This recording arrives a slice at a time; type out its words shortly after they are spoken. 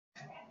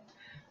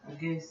I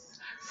guess.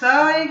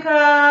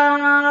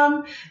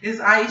 Assalamualaikum. It's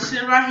Aisha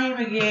and Raheem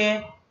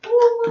again.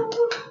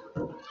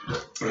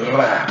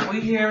 We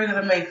here. We're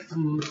gonna make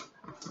some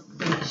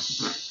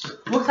fish.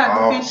 What type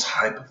of fish?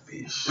 All type of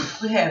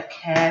fish. We have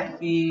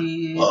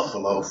catfish,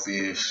 Buffalo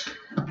fish.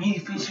 any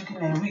fish you can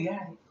name. We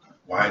got it.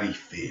 Whitey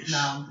fish.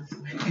 No,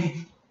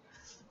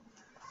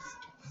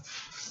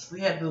 we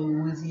have the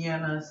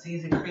Louisiana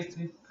seasoned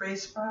crispy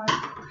fish fry.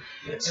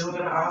 Yes. And we're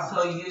gonna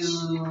also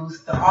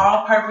use the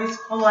all-purpose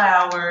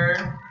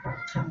flour.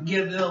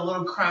 Give it a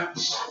little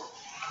crunch.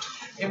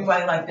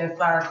 Everybody like that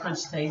flour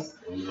crunch taste.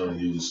 We're gonna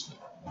use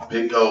a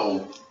big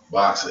old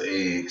box of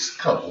eggs,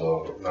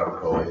 couple of them, not the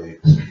whole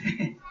eggs.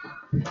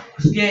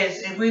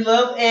 Yes, and we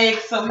love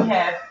eggs, so we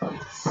have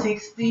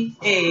 60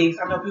 eggs.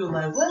 I know people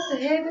are like, what the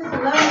heck? That's a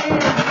lot of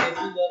eggs. Yes,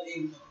 we love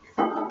eggs.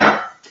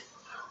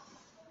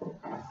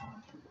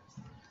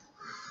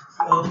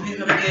 So we're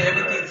gonna get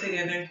everything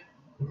together.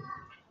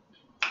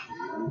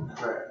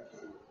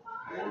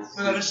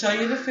 We're gonna show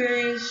you the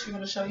fish. We're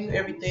gonna show you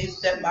everything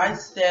step by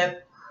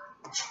step.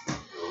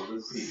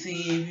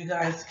 See if you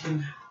guys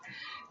can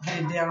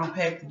get it down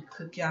packed and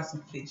cook y'all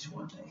some fish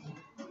one day.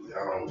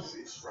 Y'all on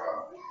fish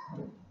fry.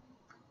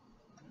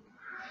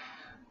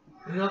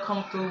 We're gonna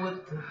come through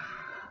with the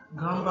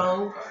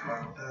gumbo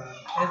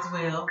as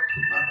well.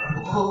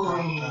 Oh,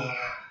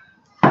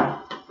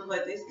 look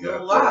like they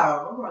still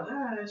alive. Oh my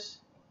gosh.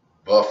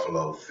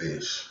 Buffalo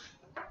fish.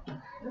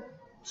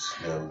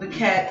 The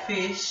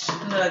catfish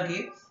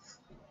nuggets.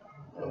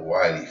 The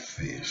whitey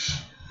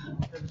fish.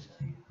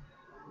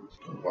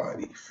 The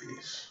whitey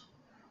fish.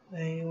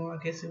 There you want,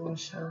 I guess it won't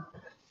show.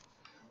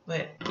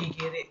 But you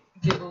get it.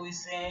 Get what we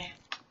saying.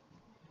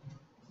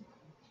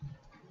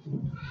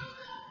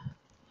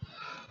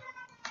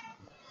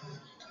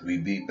 We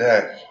be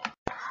back.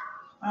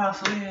 Oh,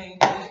 so we ain't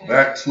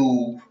Back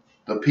to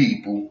the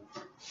people.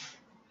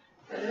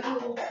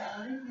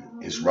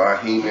 It's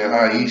Raheem and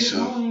Aisha.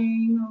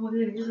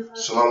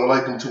 Assalamu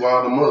alaikum to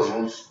all the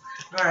Muslims.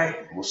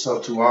 Right. What's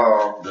up to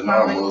all the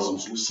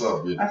non-Muslims? What's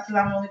up, baby?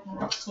 Assalamu alaikum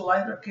wa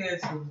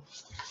rahmatullahi.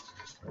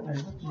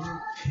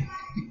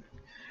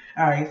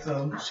 Alright,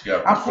 so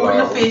I'm pouring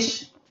the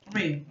fish.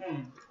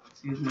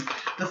 Excuse me.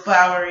 The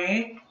flour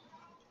in.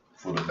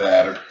 For the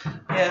batter.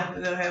 Yeah,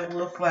 we're gonna have a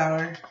little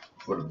flour.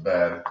 For the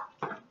batter.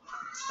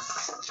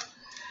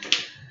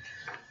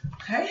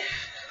 Okay.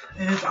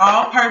 And it's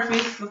all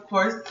purpose, of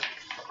course.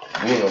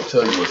 We ain't gonna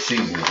tell you what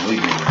seasoning we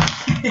use.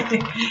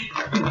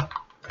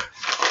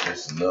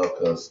 It's enough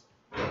because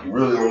you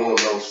really don't want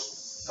no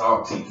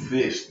salty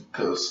fish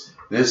because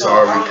this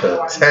already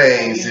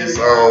contains its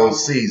own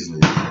seasoning.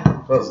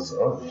 Because it's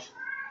onion.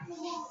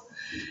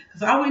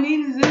 Because all we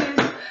need is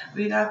this.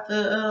 We got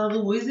the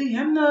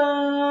Louisiana.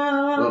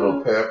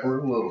 Little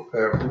pepper.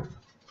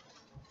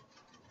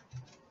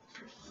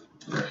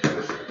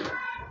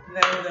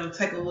 Now we're going to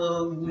take a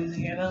little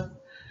Louisiana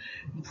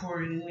and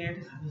pour it in there.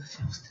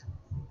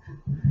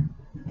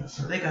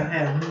 They got to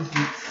have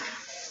movements.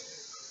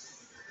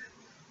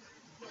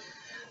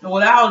 And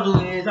what I'll do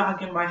is I'll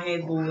get my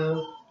hands a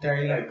little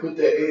dirty. Hey, put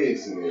the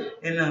eggs in there.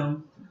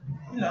 And,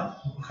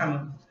 kind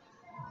of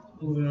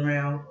moving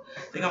around.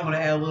 I think I'm going to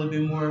add a little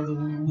bit more of the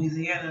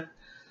Louisiana.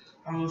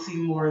 I'm going to see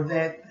more of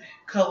that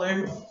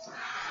color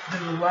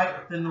than the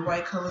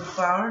white colored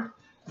flour.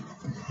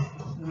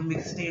 I'm going to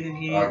mix it in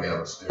again. I got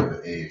to stir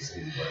the eggs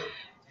in.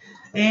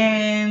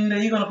 And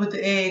you're going to put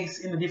the eggs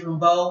in a different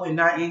bowl and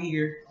not in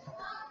here.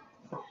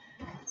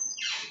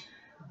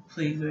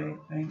 Please, babe.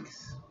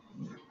 Thanks.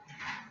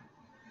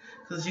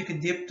 Because you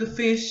can dip the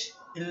fish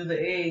into the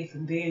eggs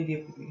and then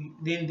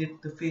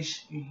dip the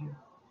fish in here.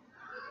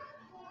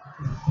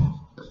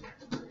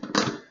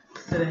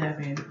 Instead of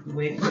having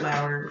wet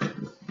flour.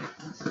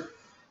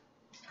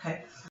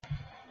 Okay.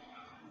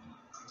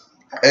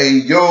 Hey,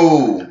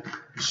 yo.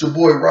 It's your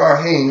boy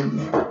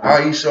Raheem.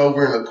 Aisha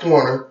over in the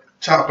corner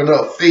chopping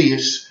up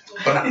fish.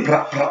 Blah,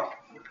 blah, blah.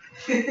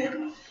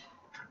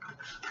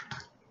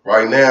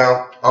 Right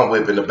now, I'm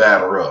whipping the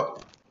batter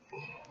up.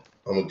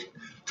 I'm going to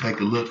take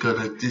a look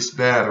at this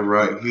batter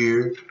right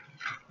here.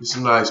 It's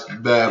a nice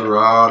batter,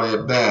 all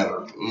that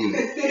batter.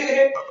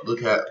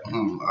 Look at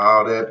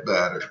all that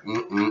batter.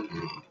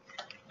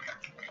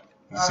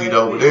 You see it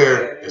over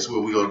there? That's where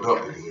we're going to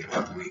dump it in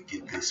after we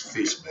get this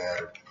fish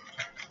batter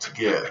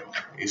together.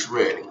 It's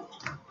ready.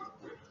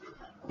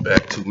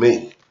 Back to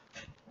me.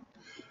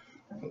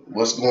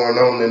 What's going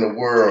on in the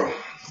world?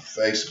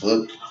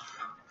 Facebook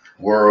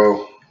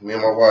world. Me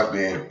and my wife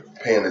been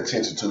paying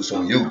attention to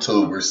some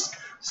YouTubers.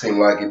 Seem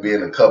like it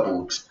been a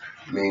couple,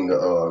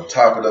 the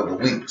topic of the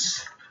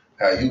weeks.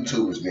 How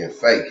YouTubers been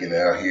faking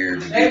out here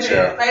to get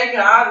y'all. Faking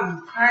all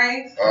these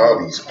pranks. All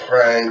these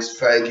pranks,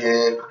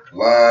 faking,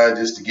 lying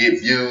just to get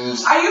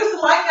views. I used to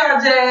like y'all,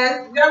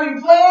 Jazz. Y'all be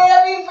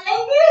playing,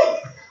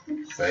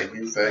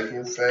 faking.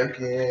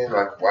 Faking.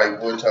 Like white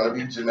boy trying to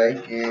be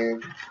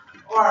Jamaican.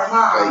 Or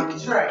mom,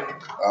 Trey.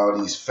 All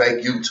these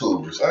fake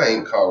YouTubers. I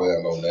ain't calling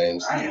out no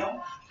names. I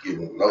am.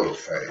 Getting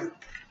notified.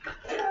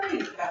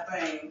 ain't got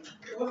fame.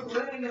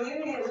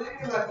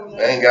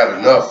 I ain't got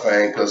enough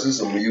fame because there's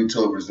some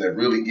YouTubers that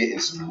really getting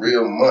some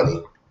real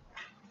money.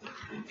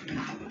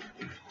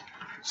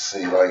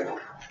 See, like,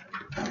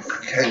 you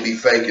can't be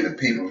faking the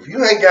people. If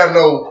you ain't got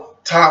no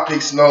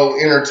topics, no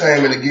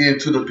entertainment to give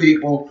to the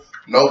people,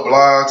 no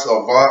blogs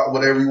or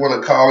whatever you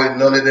want to call it,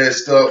 none of that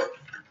stuff,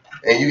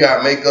 and you got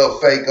to make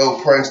up fake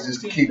old pranks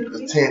just to keep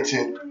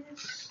attention,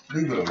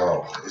 leave it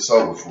alone. It's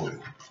over for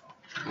you.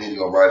 You need to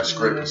go write a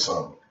script or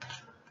something.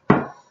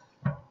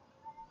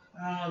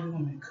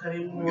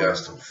 We got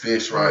some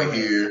fish right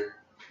here.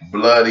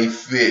 Bloody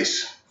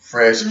fish.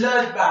 Fresh.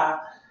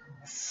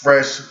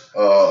 Fresh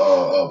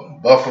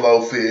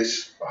buffalo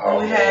fish. Oh,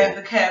 we have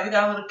the cat. We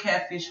got a little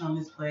catfish on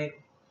this plate.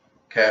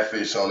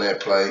 Catfish on that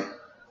plate.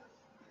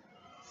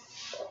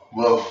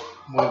 Well,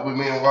 what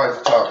me and wife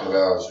are talking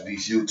about is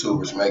these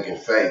YouTubers making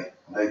fake.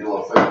 They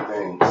doing fake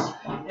things.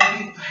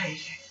 They be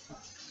fake.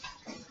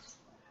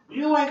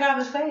 You ain't got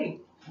to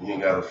fake. You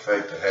ain't got to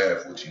fake to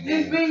have what you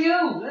need. Just be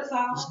you. That's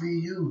all. Just be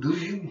you. Do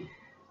you.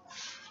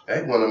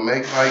 They want to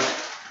make like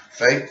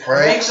fake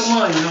pranks. Make the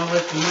money. Don't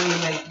let the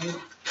money make you.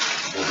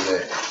 Look at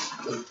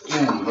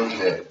that. Look at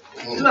that.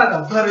 It's like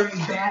a buttery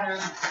batter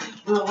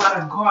with a lot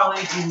of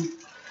garlic and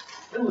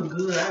it was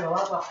good. I got a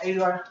lot of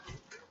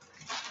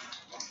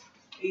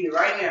eat it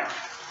right now.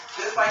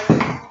 Just like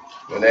this.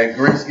 When that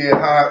grease get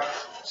hot,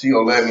 she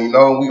gonna let me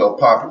know. We gonna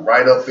pop it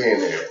right up in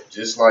there.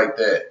 Just like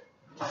that.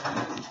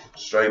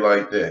 Straight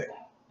like that.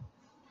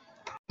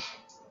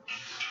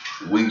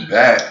 We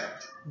back.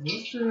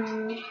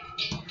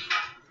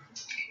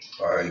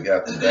 Alright,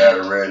 got the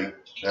batter ready.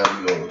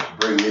 Now we gonna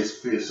bring this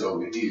fish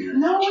over here.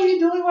 No, what are you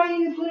doing? Why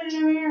you put it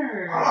in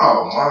there?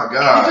 Oh my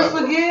God. You just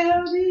forget,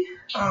 Odie?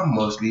 I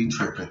must be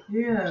tripping.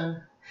 Yeah.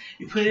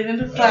 You put it in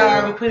the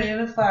flour. We put it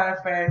in the flour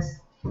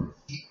first.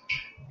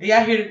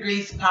 Y'all hear the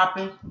grease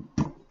popping?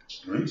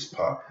 Grease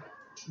popping.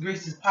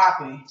 Grease is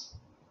popping.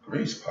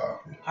 Grease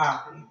popping.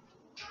 Popping.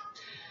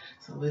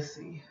 So let's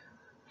see.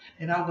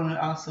 And I'm gonna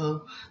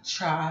also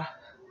try.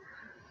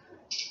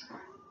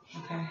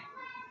 Okay.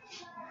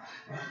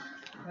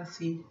 Let's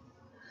see.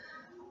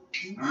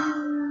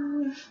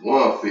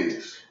 One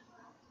fish.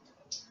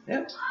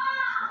 Yep.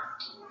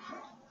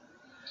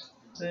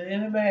 Put it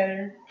in the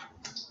batter.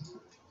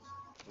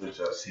 Which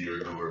I see her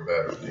do her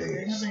batter Put it in the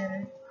things.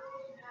 batter.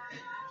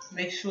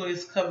 Make sure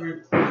it's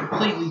covered,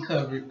 completely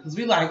covered. Because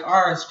we like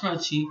ours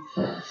crunchy.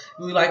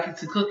 We like it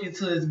to cook it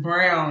till it's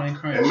brown and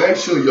crunchy. And make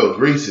sure your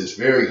grease is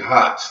very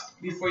hot.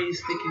 Before you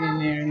stick it in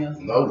there.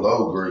 No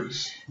low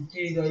grease.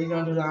 Here you go. You're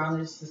going to do the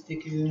honors to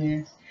stick it in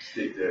there.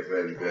 Stick that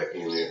baby back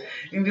in there.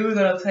 And then we're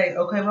going to take,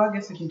 okay, well, I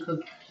guess we can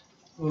cook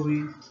what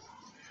you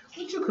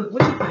cook?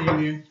 What you put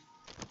in there?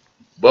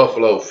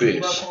 Buffalo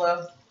fish.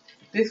 Buffalo.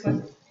 This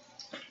one?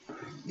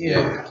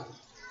 Yeah.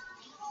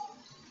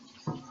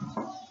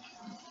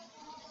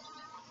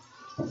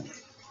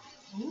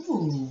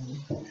 Ooh.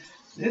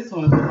 This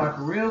one looks like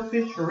a real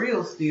fish for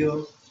real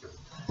still.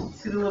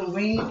 See the little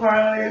wing part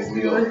on there And we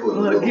still? gonna put a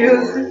little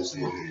gills.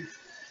 in here.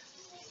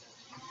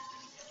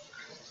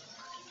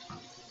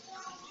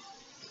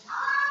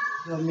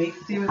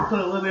 See, we put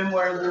a little bit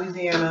more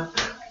Louisiana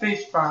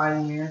fish fry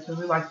in there because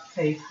we like to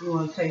taste. We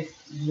want to taste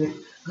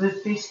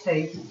good fish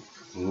taste.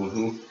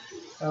 Mm-hmm.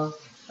 So,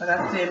 like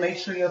I said, make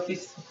sure your fish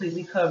is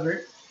completely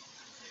covered.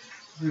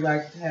 We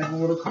like to have a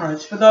little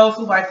crunch. For those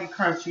who like it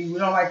crunchy, we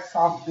don't like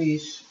soft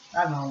fish.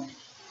 I don't.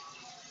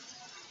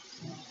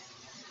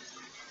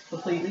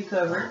 Completely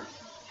covered.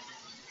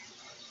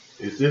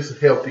 Is this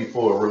healthy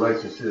for a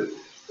relationship?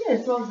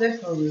 Yes, most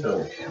definitely.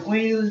 So,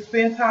 When you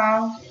spend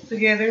time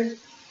together,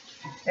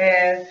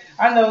 and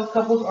I know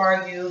couples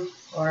argue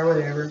or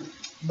whatever,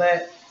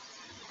 but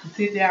to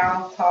sit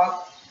down,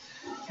 talk,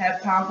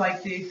 have times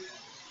like this,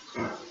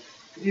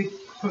 it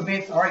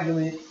prevents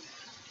arguments.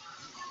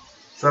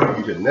 something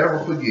you can never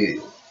forget.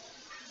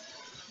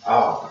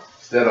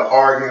 Instead of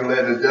arguing,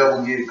 letting the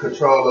devil get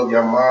control of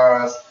your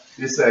minds,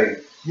 just say,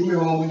 you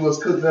remember when we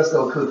was cooking? Let's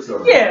go cook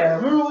something. Yeah,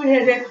 remember we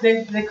had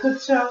that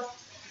cook show?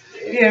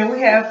 Yeah, we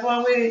had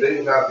fun with it.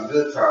 Think about the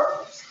good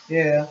times.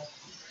 Yeah.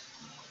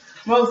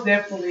 Most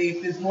definitely,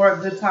 if it's more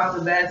good times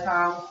than bad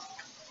times.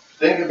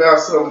 Think about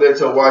something that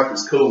your wife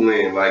is cool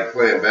in, like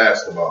playing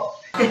basketball.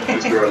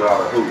 This girl know how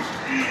to hoop.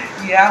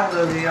 Yeah, I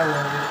love it. I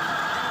love it.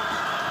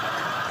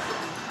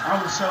 I'm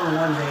gonna show him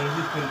one day.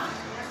 He hates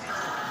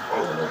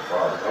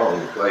I don't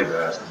even play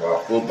basketball.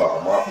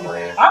 Football, my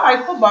friend. I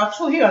like football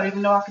too. He don't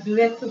even know I can do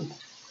that too.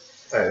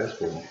 Hey, that's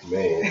cool,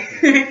 man.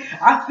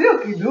 I still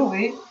can do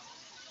it.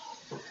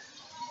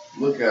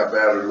 Look how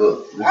bad it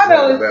look. I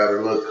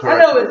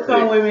know It's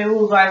some women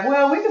who's like,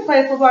 well, we can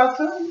play football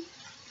too.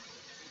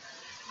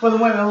 For the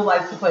women who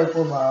like to play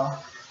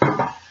football.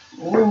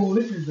 Ooh,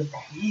 this is a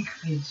big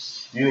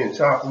fish. You didn't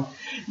chop them?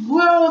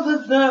 Well,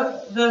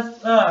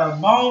 the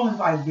bone is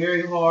like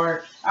very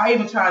hard. I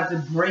even tried to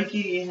break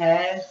it in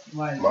half.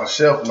 Like My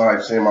shelf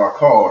knife's in my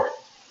car.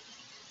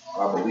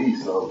 I believe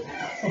so.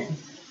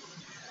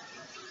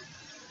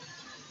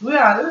 we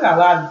got a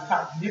lot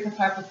of different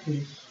types of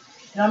fish.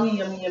 Yummy,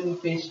 yummy, yummy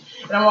fish.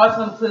 And I'm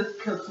also going to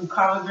put some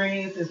collard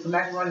greens and some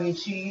macaroni and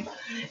cheese.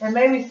 And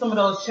maybe some of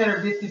those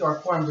cheddar biscuits or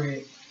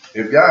cornbread.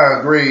 If y'all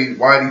agree,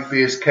 whitey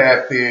fish,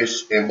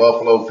 catfish, and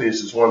buffalo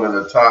fish is one of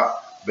the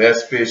top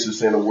best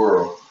fishes in the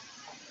world.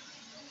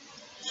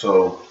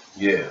 So,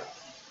 yeah.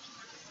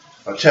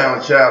 I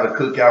challenge y'all to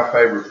cook y'all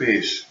favorite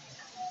fish.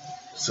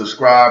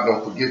 Subscribe.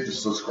 Don't forget to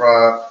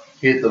subscribe.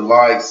 Hit the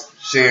likes,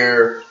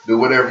 share, do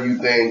whatever you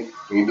think.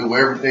 And you do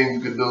everything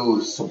you can do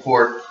to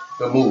support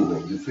the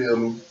movement. You feel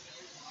me?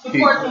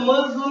 Support the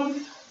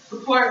Muslims.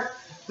 Support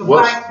the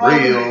What's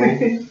black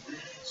real?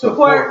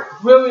 Support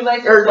real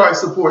relationships. Everybody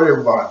support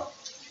everybody.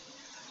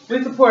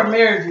 We support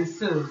marriages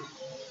too.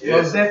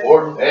 Yeah,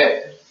 support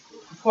that.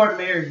 Support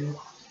marriages.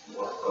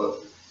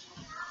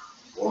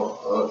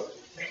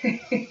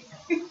 100.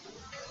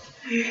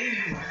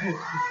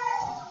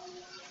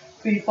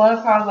 See,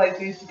 fun times like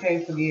this you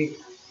can't forget.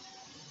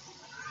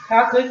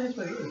 How could you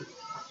forget?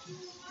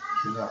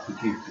 Cannot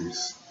forget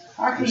this.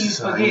 How can This you is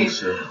forget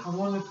Aisha. a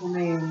wonderful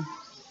man?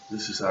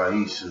 This is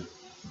Aisha.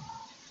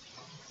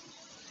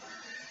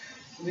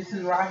 This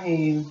is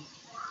Raheem.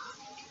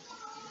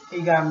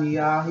 He got me,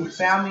 y'all. He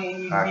found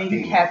me and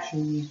he captured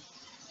me.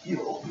 Get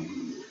over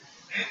here.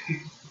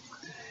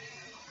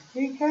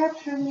 He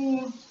captured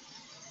me.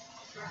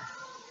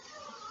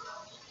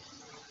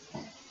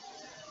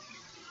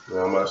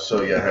 Now I'm going to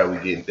show you how we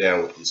getting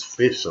down with this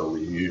fish over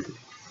here.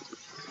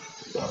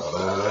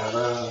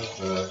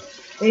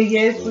 And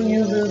yes, we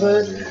use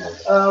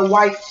the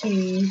white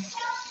cheese.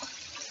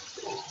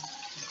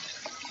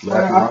 For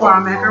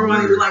our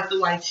macaroni, we like the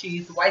white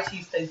cheese. The white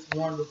cheese tastes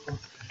wonderful.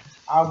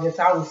 I guess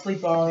I would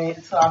sleep on it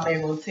until I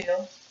made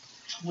rotel,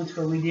 which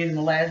we did in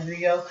the last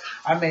video.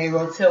 I made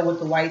rotel with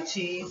the white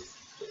cheese.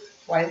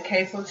 White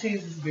queso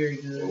cheese is very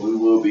good. We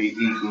will be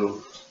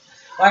eating.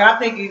 Like I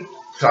think it's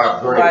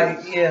top grade.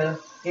 Like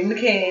in the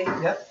can.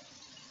 Yep.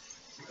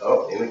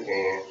 Oh, in the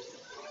can.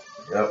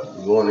 Yep,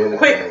 we're going in the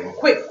can.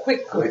 Quick.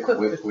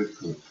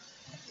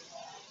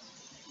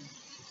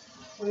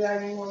 We got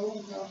any more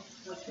room? No.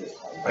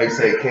 They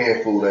say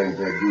canned food ain't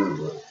that good,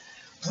 but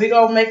we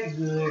gonna make it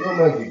good. We're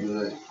gonna make it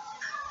good.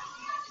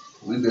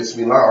 We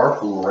bismillah our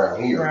food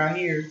around here. Around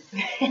here.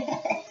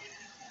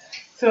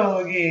 So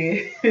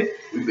again.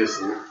 We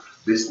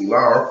bismillah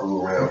our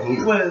food around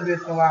here. What does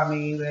bismillah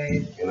mean,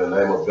 babe? In the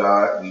name of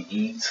God, we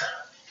eat,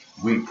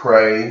 we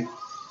pray,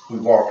 we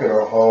walk in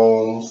our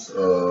homes,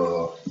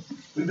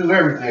 we do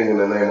everything in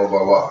the name of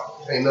Allah.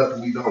 Ain't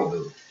nothing we don't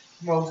do.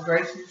 Most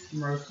gracious,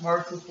 most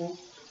merciful.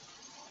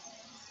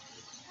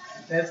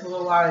 That's what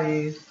Allah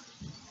is.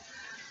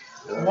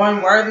 Yeah.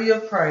 One worthy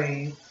of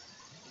praise.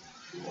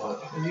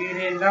 What? If you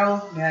didn't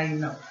know, now you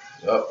know.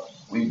 Yep.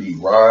 We be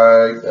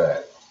right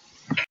back.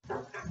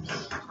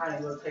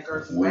 Alright, we'll take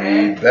her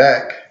we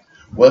back.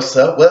 What's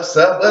up? What she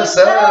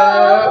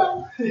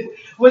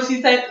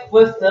say?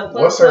 What's up?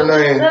 What's her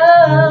name?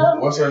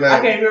 What's her name?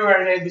 I can't remember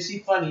her name, but she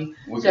funny.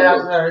 Shout out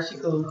to her. She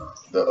cool.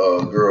 The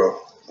girl.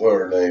 What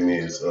her name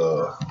is?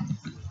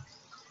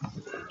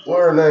 What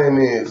her name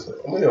is?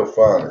 I'm gonna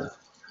find her.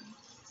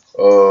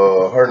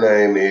 Her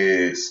name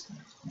is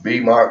not Be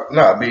My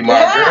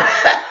Girl.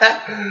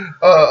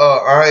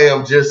 I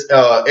am just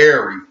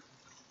airy.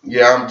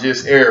 Yeah, I'm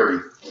just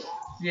airy.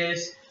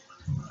 Yes.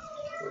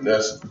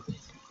 That's.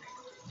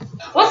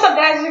 What's up,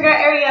 guys? Your girl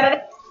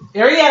Ariana.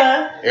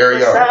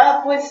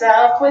 Ariana. What's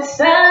up?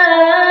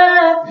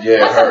 Yeah,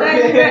 what's her. Up,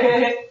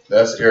 guys?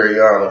 That's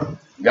Ariana.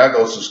 Y'all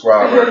go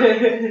subscribe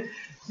her.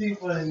 She's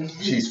funny.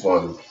 She's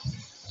funny.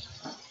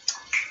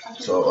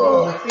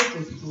 So the fish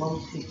is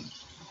floating.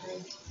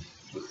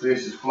 The fish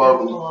is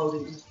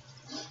floating.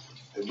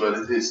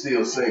 But it's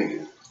still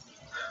singing.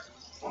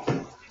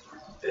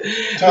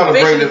 Time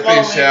to bring the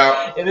fish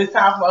out. And it's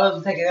time for us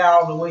to take it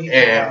out on the way.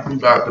 And we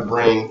about to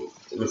bring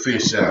the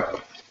fish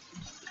out.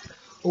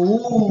 Ooh.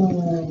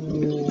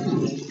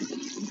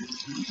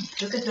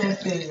 Look at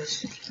that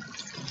fish.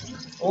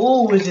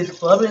 Ooh, it's just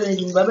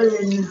bubbling.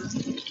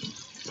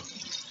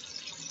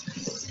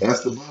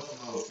 That's the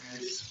buffalo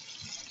fish.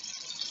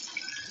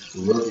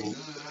 Looking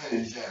good,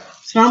 ain't it?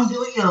 Some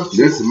do yum.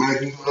 Listen,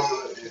 man, you go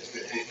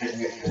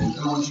and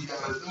do what you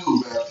gotta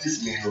do about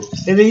this meal.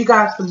 And then you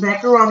got the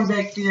macaroni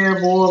back there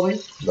boiling.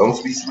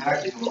 Don't be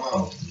smacking your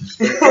mama.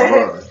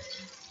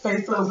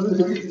 Respect your mother.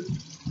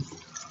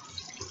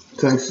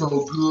 Tastes so good. Tastes so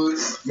good.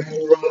 Make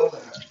it run out.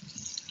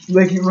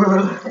 Make it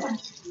run.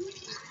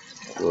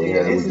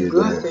 Yeah, this is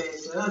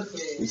good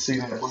fish. You see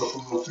that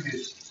buffalo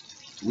fish?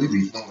 We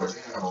be throwing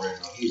down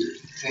around here.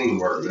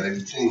 Teamwork,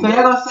 baby. So y'all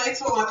gonna say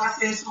to like I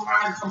said, so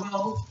I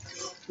gumbo.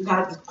 We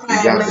got the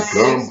crab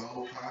legs.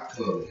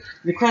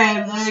 The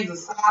crab legs, the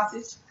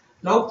sausage,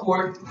 no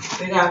pork.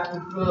 They got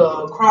the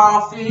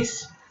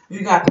crawfish.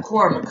 We got the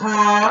corn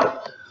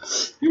macabre.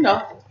 You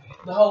know,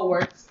 the whole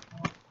works.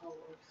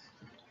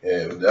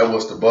 Yeah, that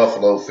was the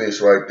buffalo fish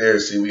right there.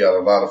 See, we got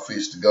a lot of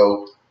fish to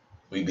go.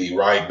 We be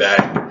right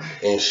back,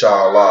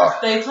 inshallah.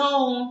 Stay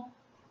tuned.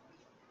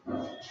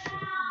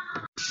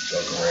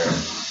 Look around.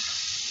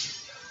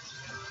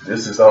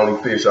 This is the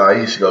only fish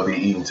Aisha gonna be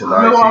eating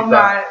tonight. No, I'm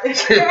not.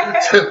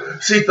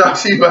 She thought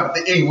she about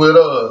to eat with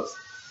us.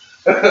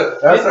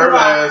 That's her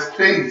last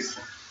piece.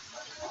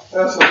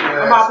 That's her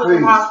last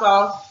piece. Hot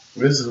sauce.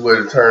 This is what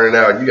it's turning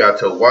out. You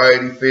got your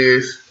whitey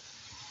fish.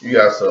 You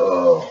got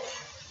some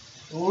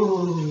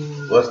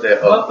ooh. What's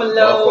that? Buffalo.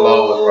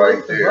 Buffalo is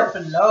right there.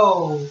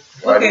 Buffalo.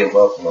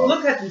 Buffalo.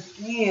 Look at the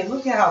skin.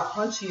 Look at how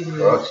crunchy it is.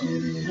 Crunchy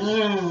it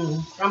is.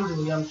 I'm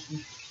doing yummy.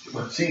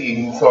 She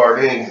eating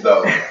sardines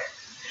though.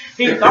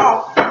 He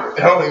thought. I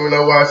don't even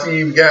know why she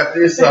even got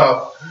this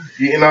off.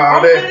 Getting all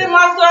I'm that. eating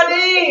my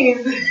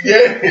sardines.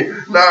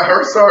 Yeah. Nah,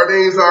 her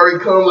sardines already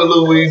come with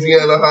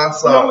Louisiana hot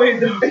sauce. No, it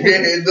don't. Yeah,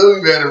 it do.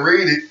 You better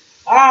read it.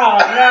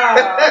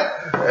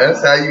 Ah, no.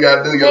 That's how you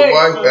gotta do your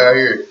wife out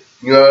here.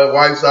 You know,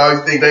 wives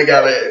always think they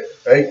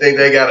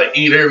gotta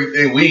eat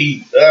everything we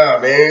eat. Ah,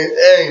 man.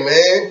 Hey,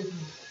 man.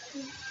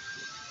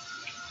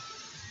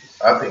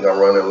 I think I'm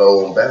running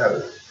low on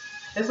battery.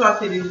 That's why I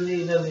said you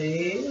need a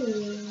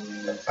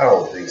bit. I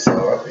don't think so.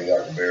 I think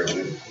I can bear with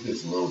it.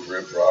 Just a little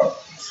drip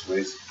drop,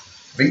 switch.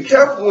 Be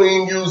careful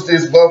when you use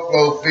this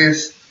buffalo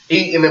fish.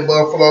 Eating the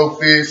buffalo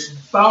fish.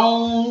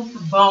 Bones.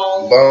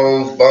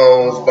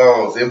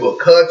 It will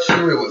cut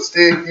you. It will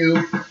stick you.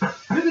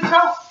 You can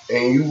choke.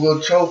 And you will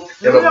choke.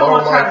 And the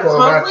bone might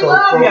come out your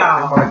throat.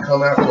 It might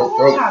come out your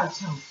throat.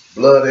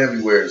 Blood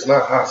everywhere. It's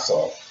not hot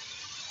sauce.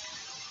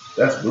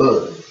 That's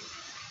blood.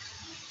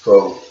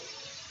 So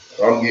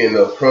I'm getting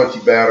a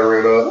crunchy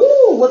battering up.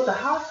 Ooh, with the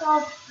hot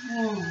sauce.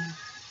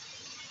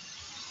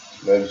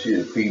 Maybe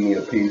she'll feed me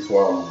a piece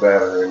while I'm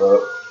battering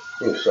up.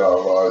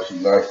 Inshallah,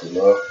 she's nice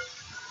enough.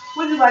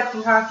 Would you like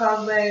some hot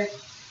sauce, babe?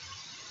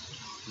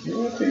 Give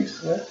me a piece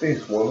of that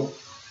fish, woman.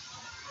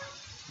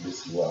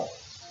 This is why.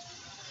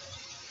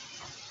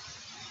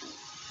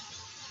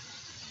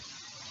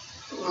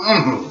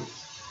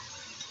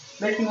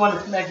 Makes me want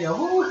to smack your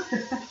who?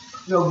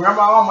 Your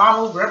grandma,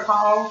 mama,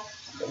 grandpa,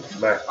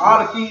 all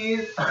the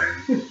kids.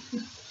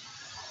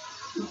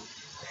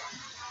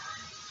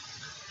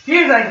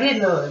 Kids ain't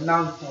getting none. No,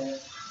 I'm just saying.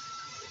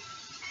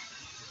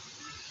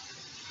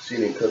 She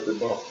didn't cut the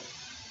bone.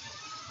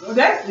 Well,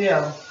 that's,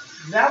 yeah.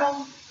 That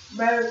one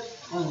better?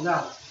 Oh,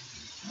 no.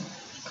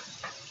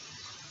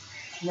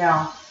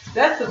 Now,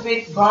 that's a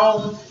big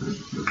bone.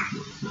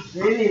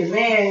 They need a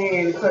man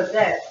in to cut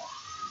that.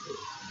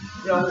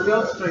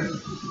 Your street.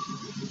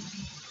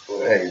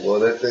 Hey, well,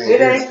 that thing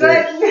it ain't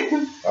cut.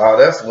 Oh,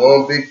 that's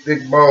one big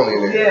thick bone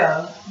in there.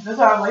 Yeah. That's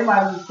how they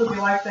might just cook it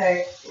like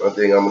that. I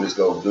think I'm just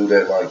going to do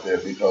that like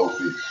that, big whole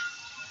fish.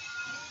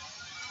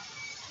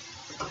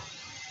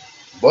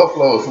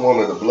 Buffalo is one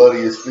of the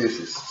bloodiest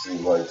fishes,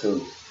 seems like,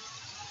 too.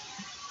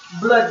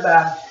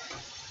 Bloodbath.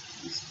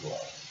 This is why.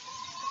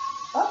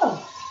 Oh.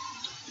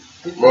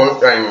 Bro,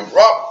 can't even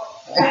drop.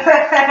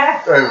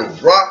 Can't even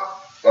drop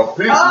a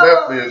piece of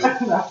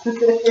that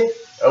fish.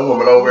 That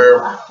woman over there,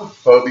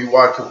 supposed to be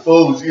watching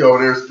food. She over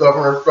there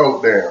stuffing her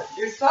throat down.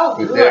 It's so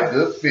with good. That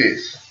good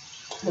fish.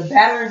 The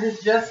batter is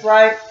just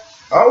right.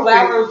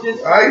 Flour is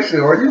just right. Aisha,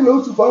 are you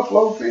new to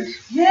buffalo fish?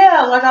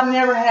 Yeah, like I've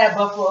never had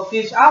buffalo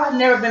fish. I've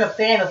never been a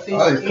fan of fish.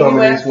 I just come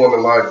in this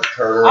woman like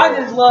turn. I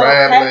just love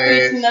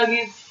catfish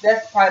nuggets.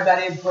 That's probably about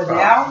it. But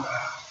now,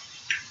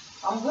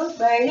 I'm good,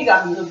 babe. He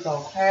got me hooked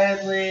on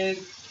crab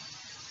legs.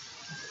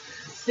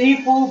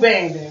 Seafood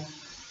banging.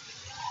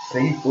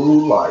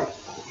 Seafood life.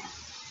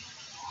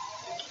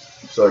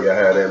 Show you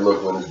how that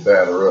look when it's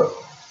batter up.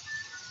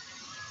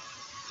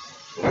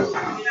 You know, I'm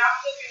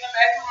cooking the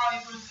macaroni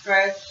from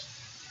scratch.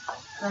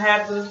 I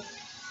have the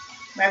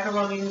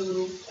macaroni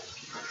noodles.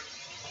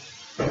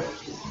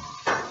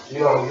 You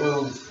don't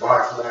use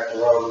box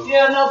macaroni?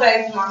 Yeah, no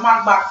bags.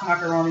 My box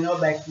macaroni, no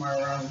bags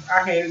macaroni.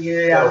 I can't even get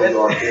it out.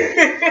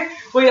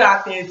 We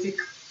authentic.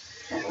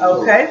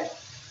 Okay.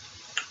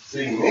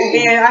 See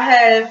me. And I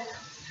have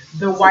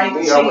the white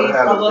cheese. I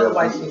love the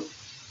white cheese.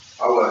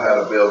 I would have had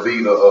a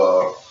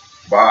Velveeta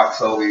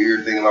box over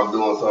here thinking I'm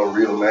doing something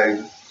real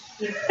major.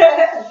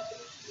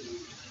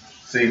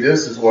 See,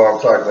 this is what I'm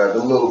talking about.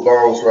 Them little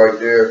bones right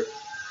there,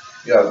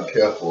 you gotta be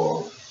careful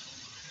of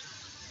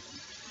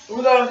them.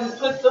 We're gonna just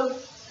put them,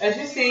 as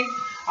you see,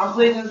 I'm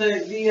putting I'm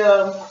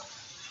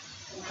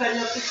cutting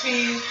up the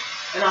cheese,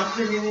 and I'm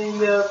putting in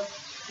the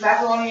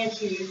macaroni and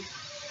cheese,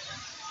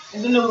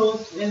 and the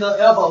noodles, and the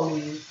elbow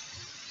leaves.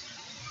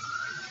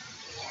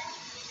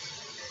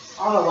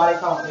 I don't know why they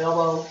call them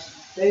elbows.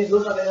 They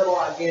look like an elbow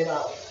I get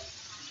out.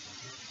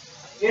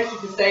 I guess you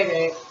could say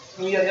that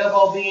when your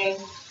elbow being.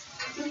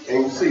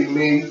 And you see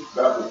me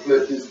about to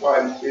flip this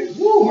white fish.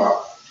 Woo, my.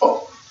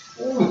 Oh.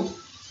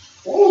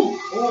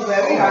 Oh,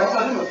 baby, I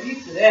told him a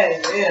piece of that.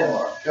 Yeah. Oh,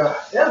 my God.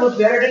 That looks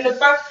better than the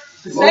first.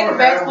 The second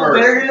batch was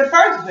better than the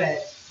first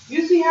batch.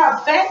 You see how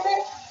fat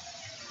that?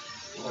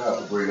 I'll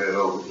have to bring that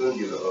over. Let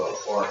me get a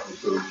fork or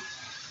two.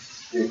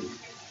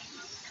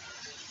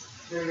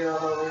 There you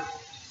go.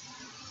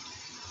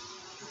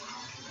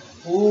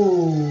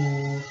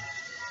 Ooh.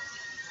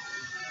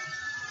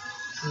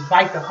 Just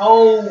bite the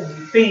whole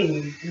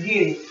thing. You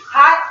get it.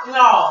 Hot?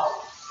 No.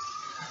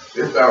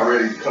 It's about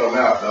ready to come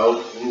out,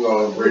 though. We're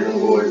going to bring them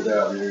boys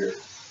out here.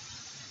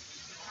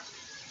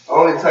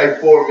 Only take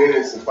 4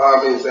 minutes and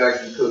 5 minutes to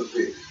actually cook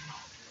fish.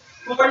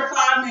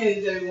 45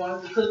 minutes,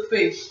 everyone, to cook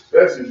fish.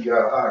 Especially if you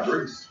got a high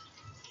grease.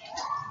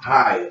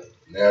 High.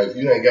 Now, if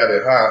you ain't got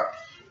it high,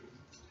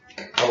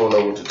 I don't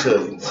know what to tell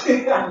you.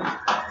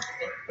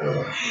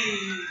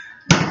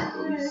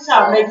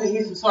 Trying to make me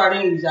eat some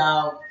sardines,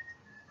 y'all.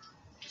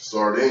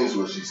 Sardines,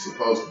 what she's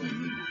supposed to be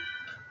eating.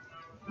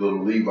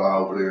 Little Levi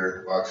over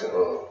there watching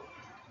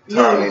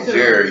Tom and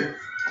Jerry.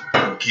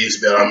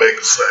 Kids better make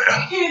a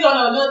sound. Kids don't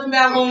know nothing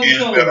about Looney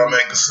Tunes. Kids better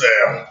make a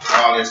sound.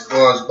 All this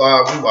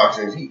SpongeBob, we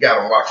watching. He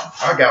got him watching.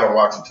 I got him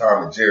watching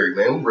Tom and Jerry,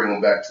 man. We bring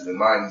him back to the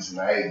 90s and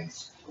the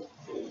 80s.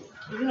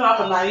 You know I'm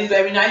from 90s,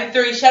 baby.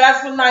 93. Shout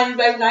out to the 90s,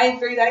 baby.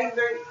 93,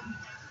 93.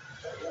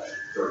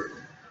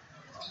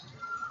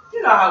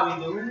 You know how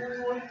we do.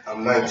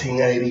 I'm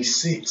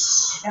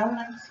 1986. I'm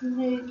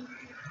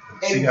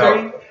 1983. See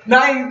how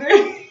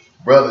 93.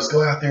 brothers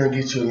go out there and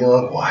get you a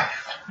young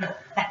wife.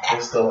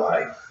 It's the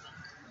life.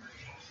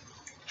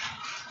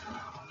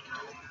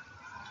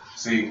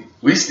 See,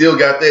 we still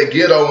got that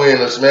ghetto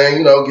in us, man.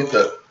 You know, get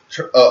the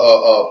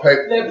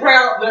paper, the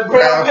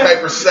brown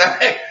paper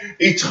sack.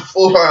 Eat your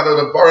food out of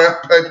the brown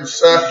paper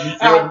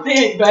sack. I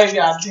did, baby,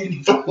 I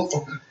did.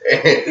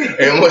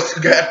 and once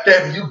you got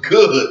that, you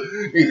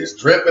good. You just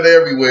dripping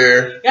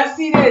everywhere. Y'all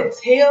see that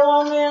tail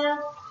on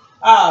there?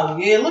 Oh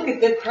yeah, look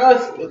at the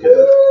crust. Look at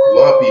the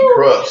lumpy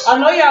crust. I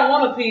know y'all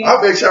want a piece. I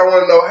bet y'all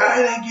want to know how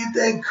they get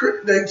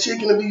that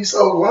chicken to be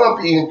so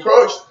lumpy and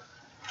crushed.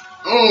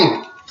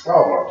 Oh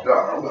my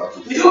God, I'm about to.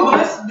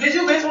 Did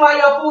you visualize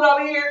your food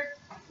over here?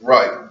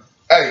 Right.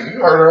 Hey, you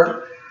heard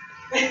her.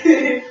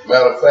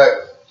 Matter of fact,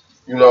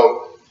 you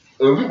know,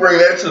 if we bring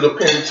that to the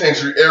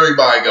penitentiary,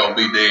 everybody gonna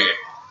be dead.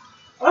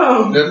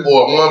 This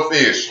boy, one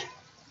fish.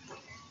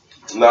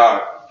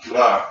 Nah.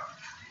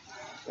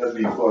 That'd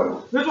be funny.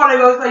 This one they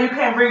gonna say you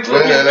can't bring to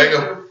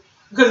the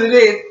because it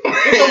is.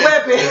 It's a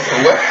weapon. It's a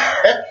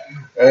weapon.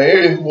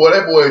 And boy,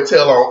 that boy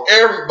tell on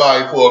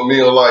everybody for a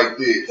meal like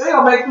this. They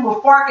gonna make him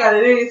a fork out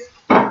of this.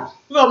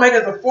 You gonna make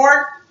us a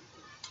fork?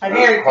 And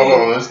everything. Hold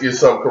on, let's get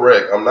something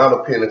correct. I'm not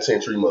a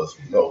penitentiary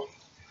Muslim. No.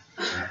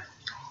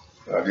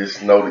 I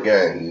just know the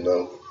game, you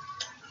know.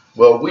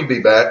 Well, we be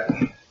back.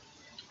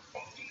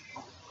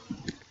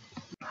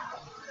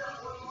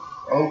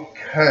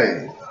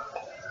 Okay.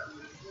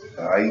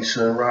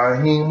 Aisha and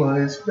Raheem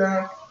is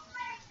back.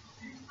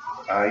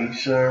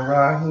 Aisha and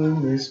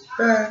Raheem is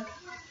back.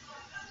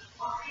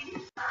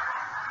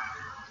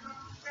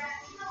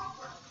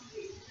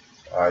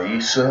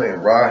 Aisha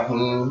and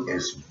Raheem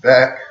is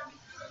back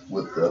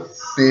with the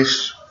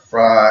fish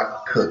fried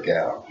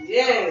cookout.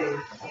 Yes.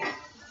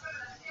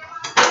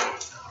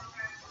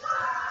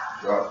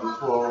 Drop this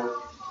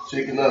for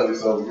chicken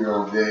nuggets over here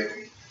on deck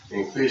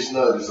and fish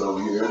nuggets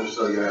over here. Let me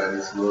show you how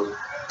this looks.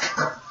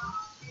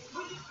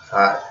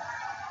 Hot.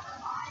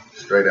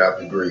 Straight out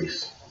the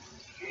grease.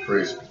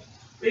 Crispy.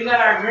 We got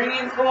our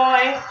greens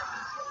going.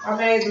 I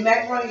made the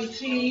macaroni and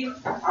cheese.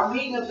 I'm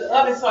heating up the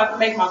oven so I can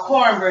make my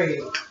cornbread.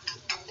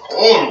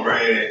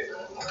 Cornbread.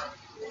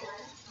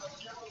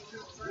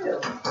 She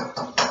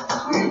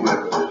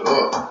whipping it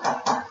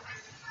up.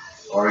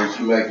 Or is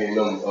she making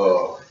them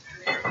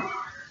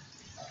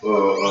we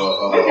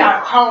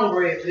got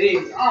cornbread for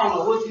this. I don't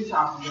know what you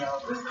talking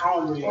about. This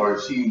cornbread. Or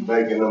is she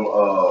making them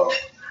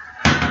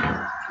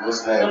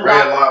what's the name?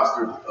 Red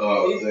Lobster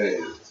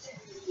things.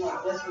 No,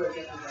 that's what it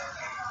is.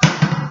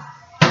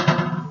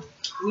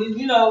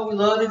 We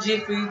love the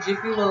Jiffy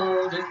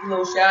Love, Jiffy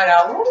Love shout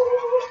out. Woo!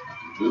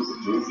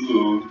 Jiffy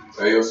Love.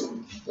 Pay us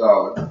 $1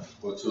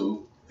 or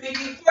 $2.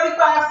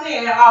 45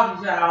 cents at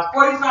August, y'all.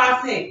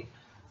 45 cents.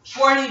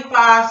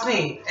 45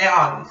 cents at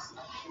August.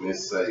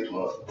 Let's save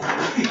money.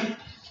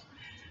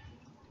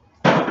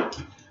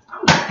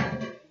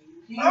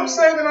 I'm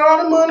saving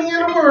all the money in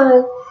the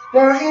world.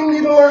 Raheem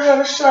need to learn how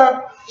to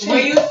shop cheap.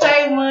 When you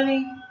save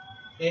money,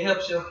 it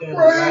helps your family.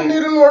 Raheem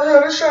need to learn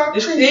how to shop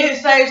cheap. Then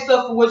save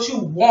stuff for what you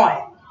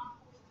want.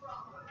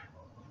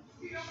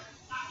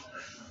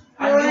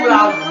 I do what I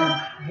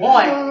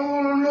want. I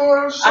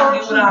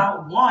do what I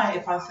want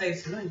if I save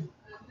some money.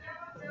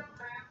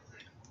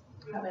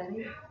 How about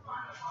it?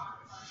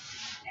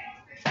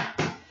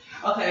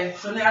 Okay,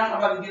 so now I'm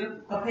about to get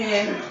a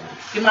pan,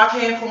 get my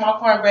pan for my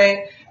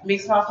cornbread,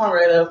 mix my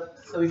cornbread up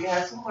so we can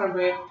have some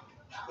cornbread.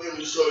 Let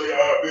me show you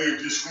how big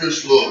this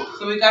fish looks.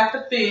 So we got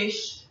the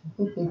fish.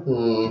 Then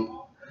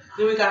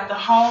we got the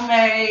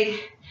homemade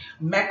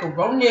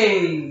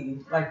macaroni,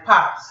 like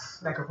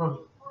Pops macaroni.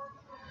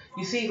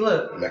 You see,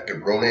 look.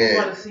 Macaroni. You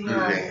want to see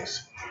how?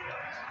 Dance.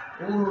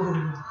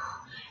 Ooh,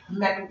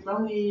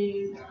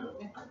 macaroni.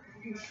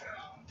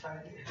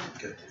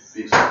 Get the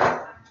fish.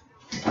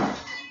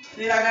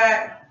 Then I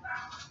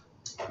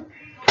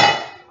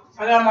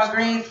got my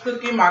greens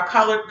cooking, my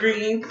collard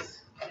greens.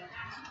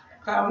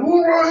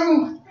 Ooh,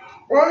 Raheem.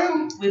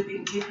 Whip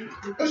it.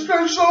 This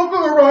tastes so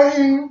good,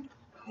 Raheem.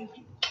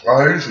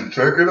 You should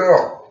check it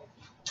out.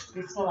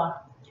 It's full.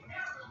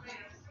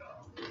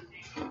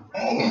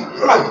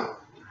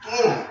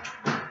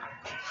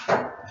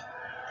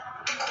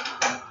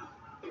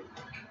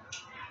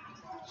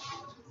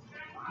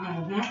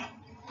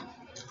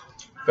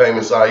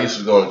 Famous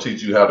Aisaha going to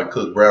teach you how to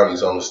cook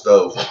brownies on the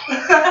stove.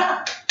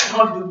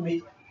 Don't do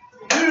me.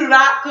 You do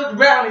not cook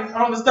brownies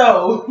on the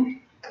stove.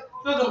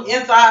 Cook them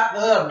inside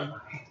the oven.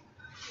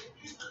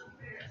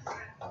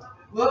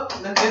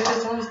 Look, let's get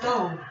this on the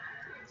stove.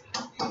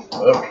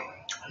 Well,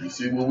 you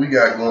see what we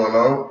got going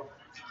on.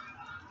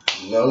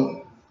 You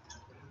know,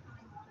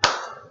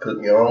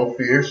 cook your own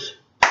fish.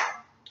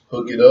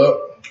 Hook it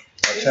up.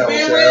 It's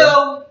been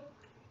real.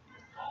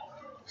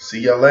 See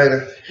y'all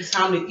later. It's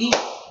time to eat.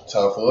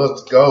 Time for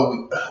us to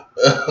go.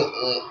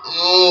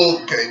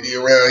 Can't be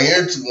around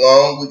here too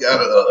long. We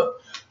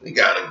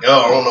gotta go.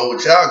 I don't know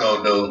what y'all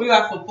gonna do. We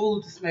got some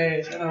food to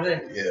smash. I know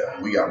that. Yeah,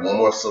 we got one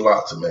more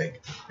salat to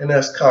make, and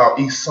that's called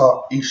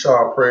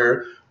Aisaha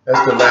prayer.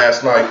 That's the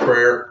last night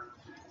prayer.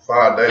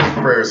 5 daily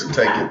prayers to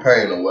take your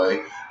pain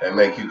away and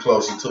make you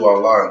closer to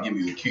Allah and give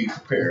you the key to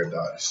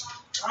paradise.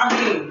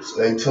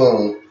 Stay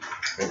tuned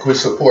and quit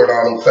supporting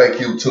all them fake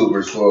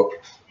YouTubers for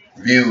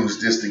views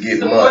just to get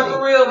money. Support the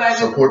real, baby.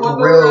 Support the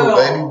real,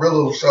 baby.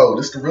 Real show.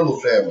 This the real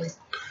family.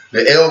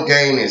 The L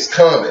gang is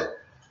coming.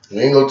 We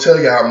ain't gonna tell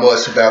you how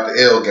much about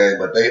the L gang,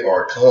 but they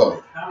are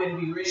coming.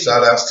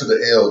 Shout outs to the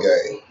L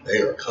gang.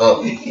 They are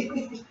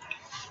coming.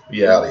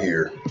 We out of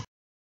here.